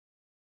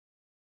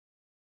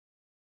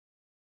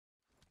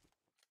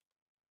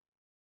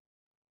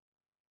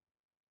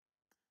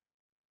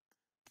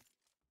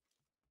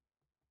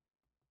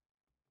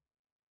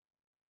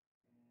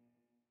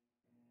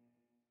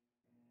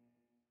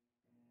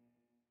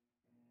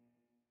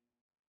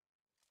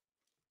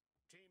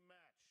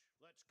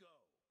Let's go.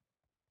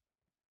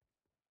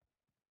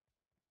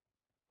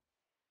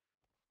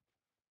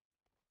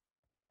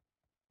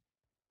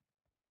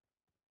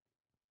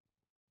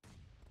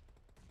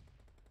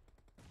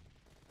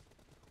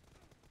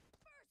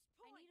 First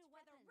point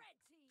for the red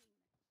team.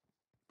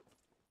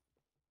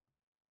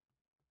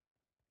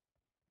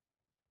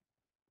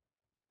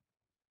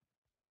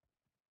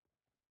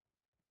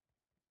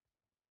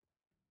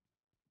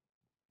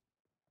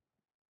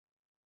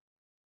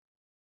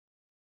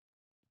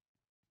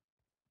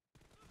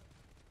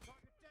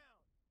 Target down.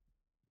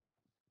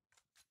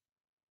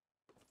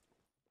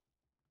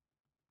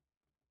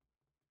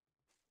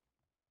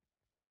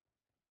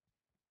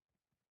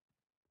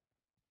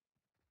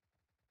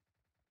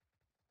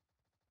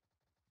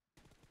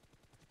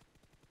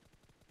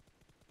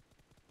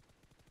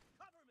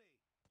 Cover me.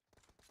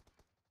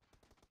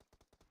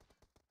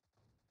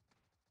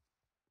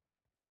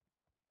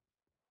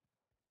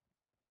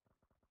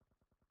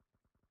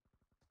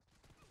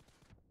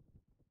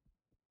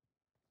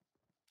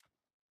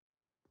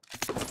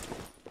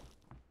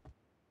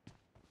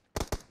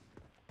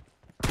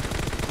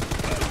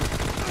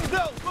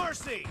 No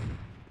mercy!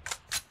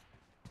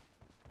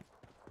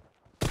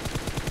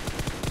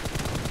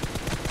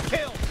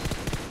 Kill!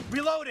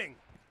 Reloading!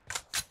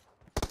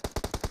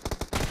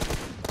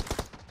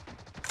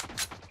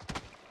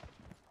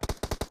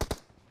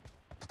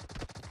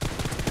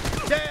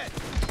 Dead!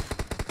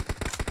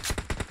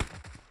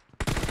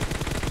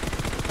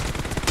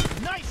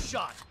 Nice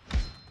shot!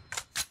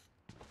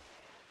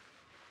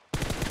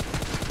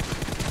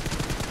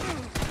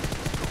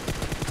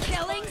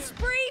 Killing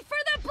spree for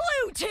the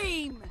blue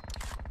team.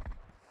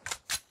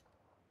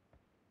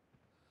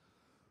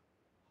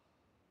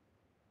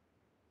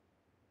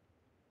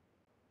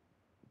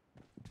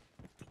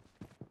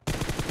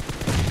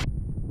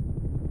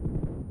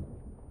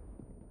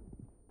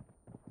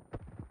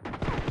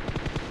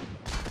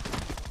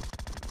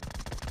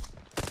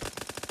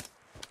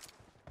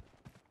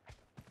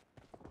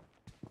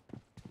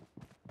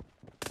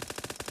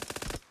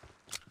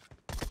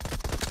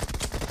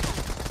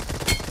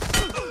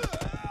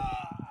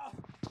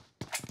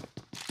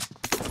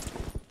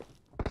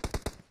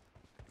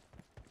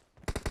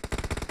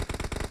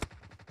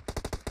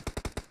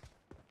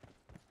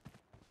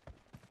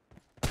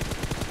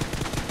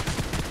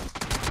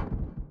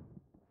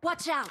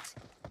 Watch out!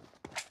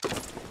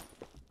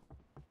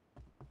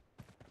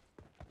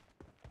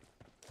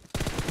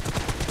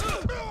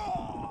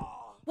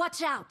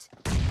 Watch out!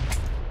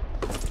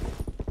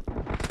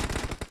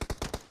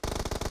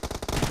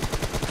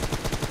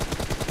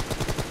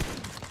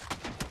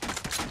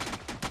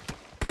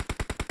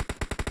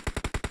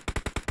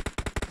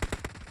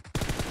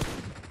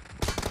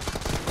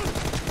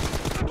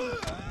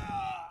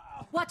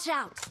 Watch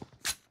out!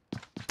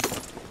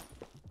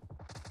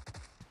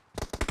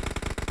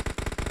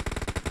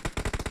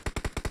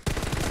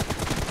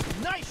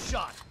 Nice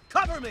shot!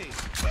 Cover me!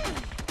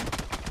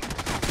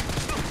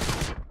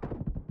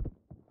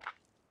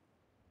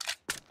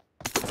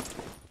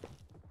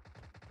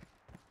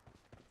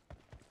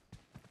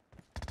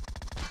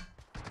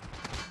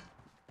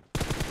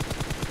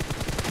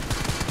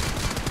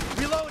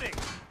 Reloading!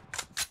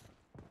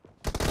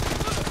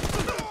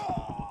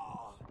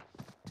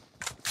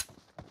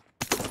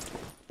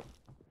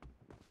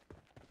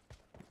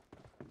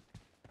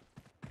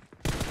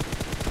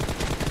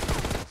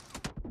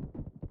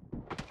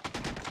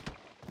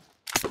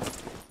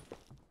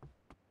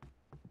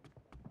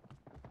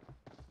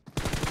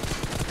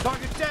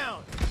 Target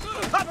down!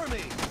 Cover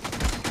me!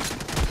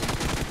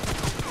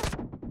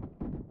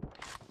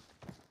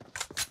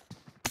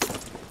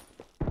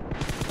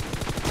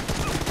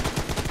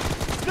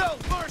 No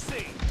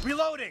mercy!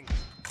 Reloading!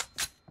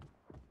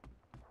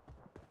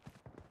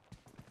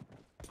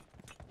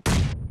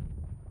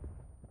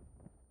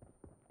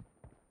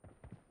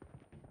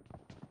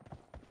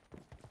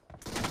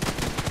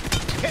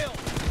 Kill!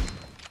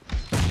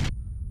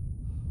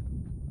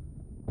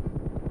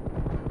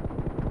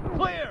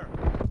 Clear!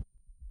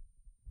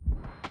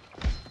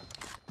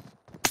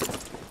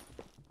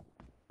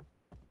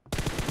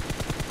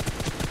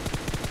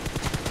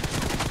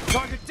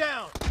 Target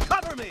down!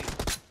 Cover me!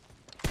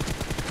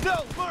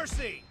 No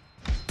mercy!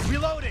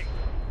 Reloading!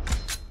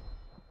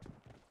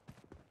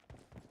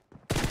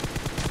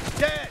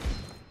 Dead!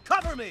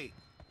 Cover me!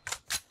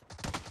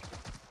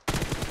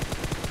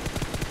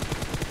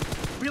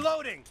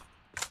 Reloading!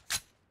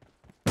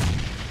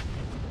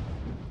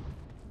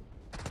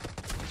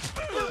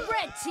 The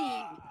red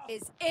team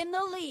is in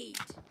the lead.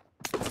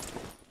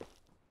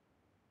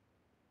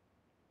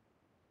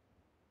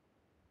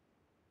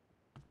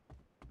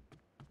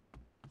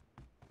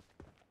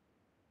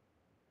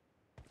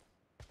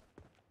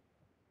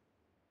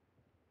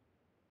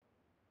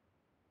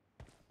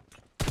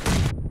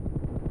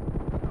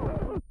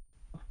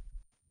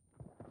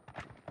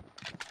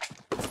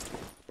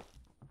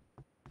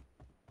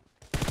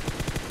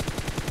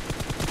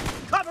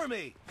 Cover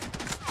me!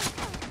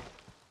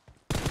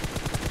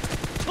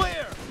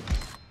 Clear!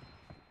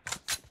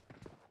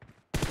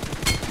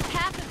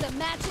 Half of the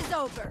match is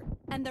over.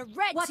 And the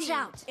red Watch team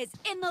out. is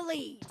in the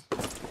lead.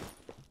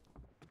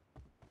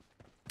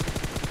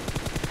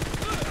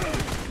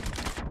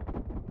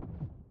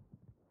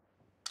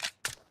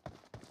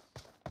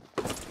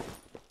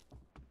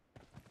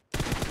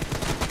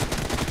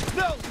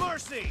 No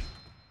mercy!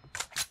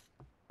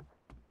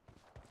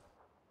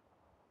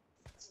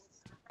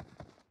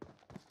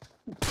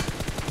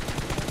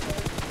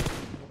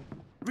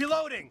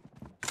 Reloading!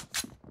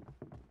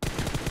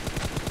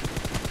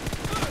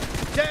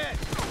 Dead!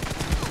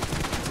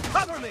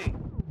 Cover me!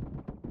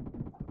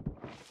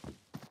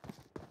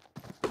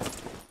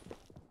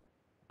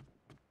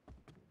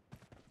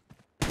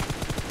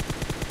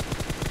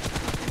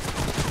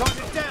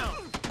 Target down!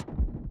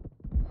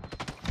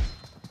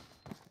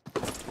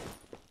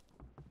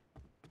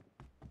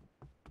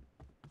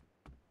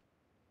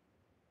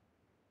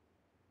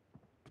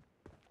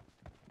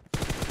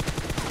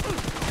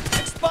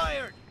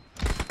 Expired!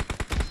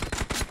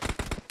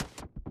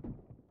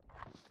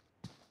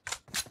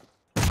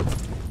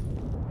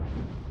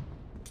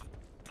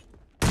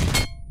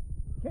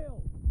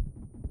 Kill!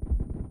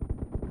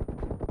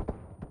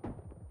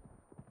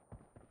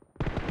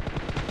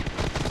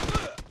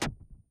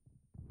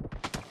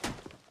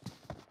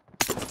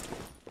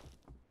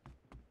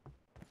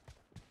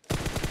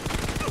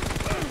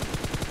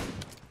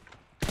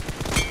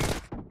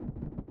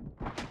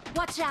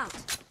 Watch out!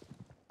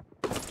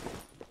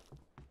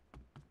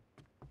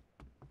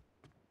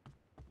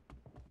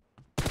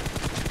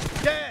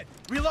 Dead!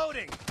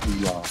 Reloading!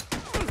 Yeah.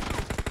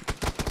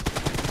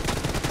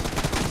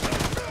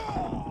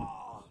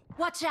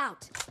 Watch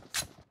out!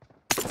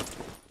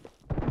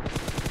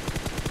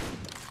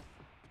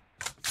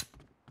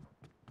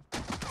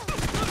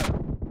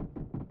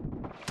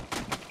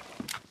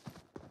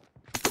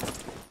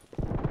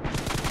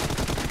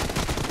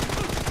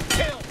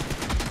 Kill!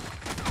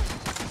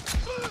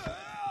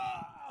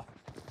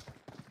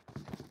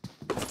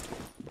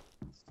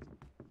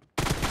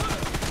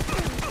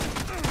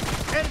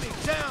 Enemy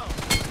down!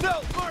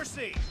 No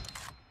mercy!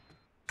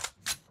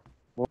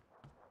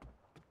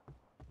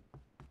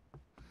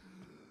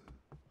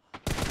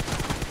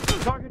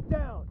 Target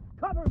down!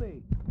 Cover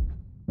me!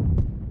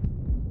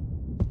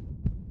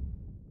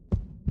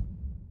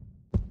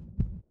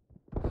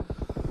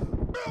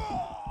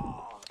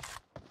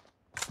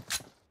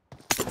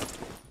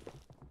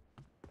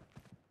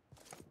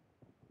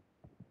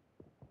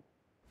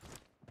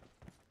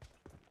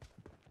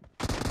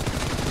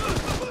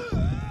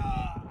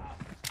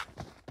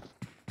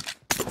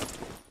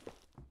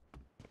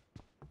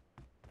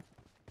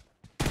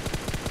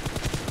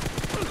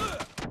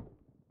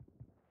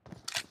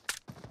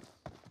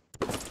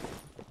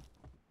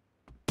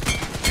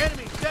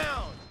 Enemy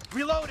down!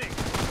 Reloading!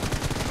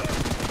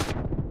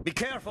 Be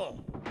careful!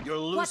 You're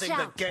losing the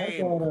out.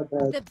 game!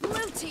 The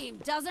blue team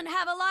doesn't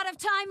have a lot of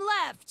time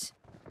left.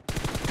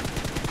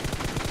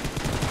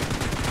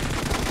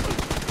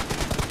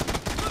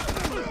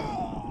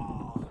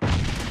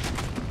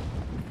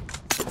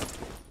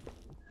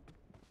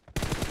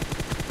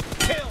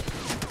 Kill!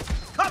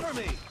 Cover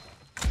me!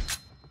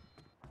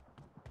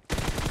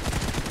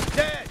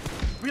 Dead!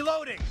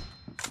 Reloading!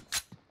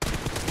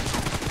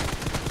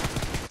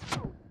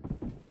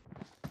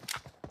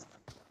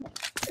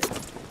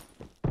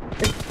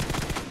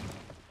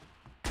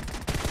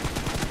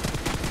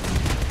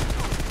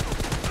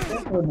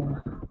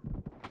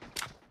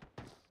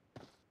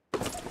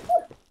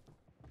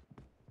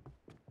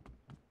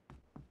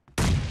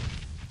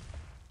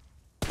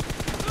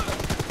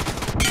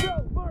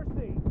 No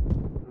mercy!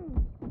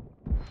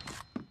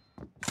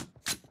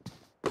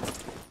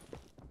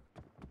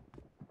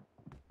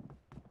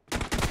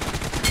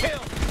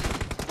 Kill!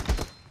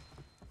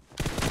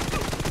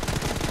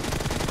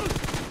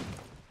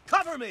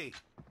 Cover me!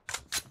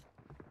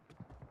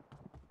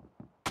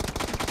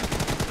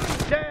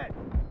 Dead!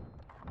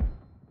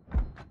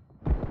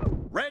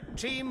 Red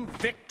team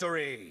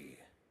victory!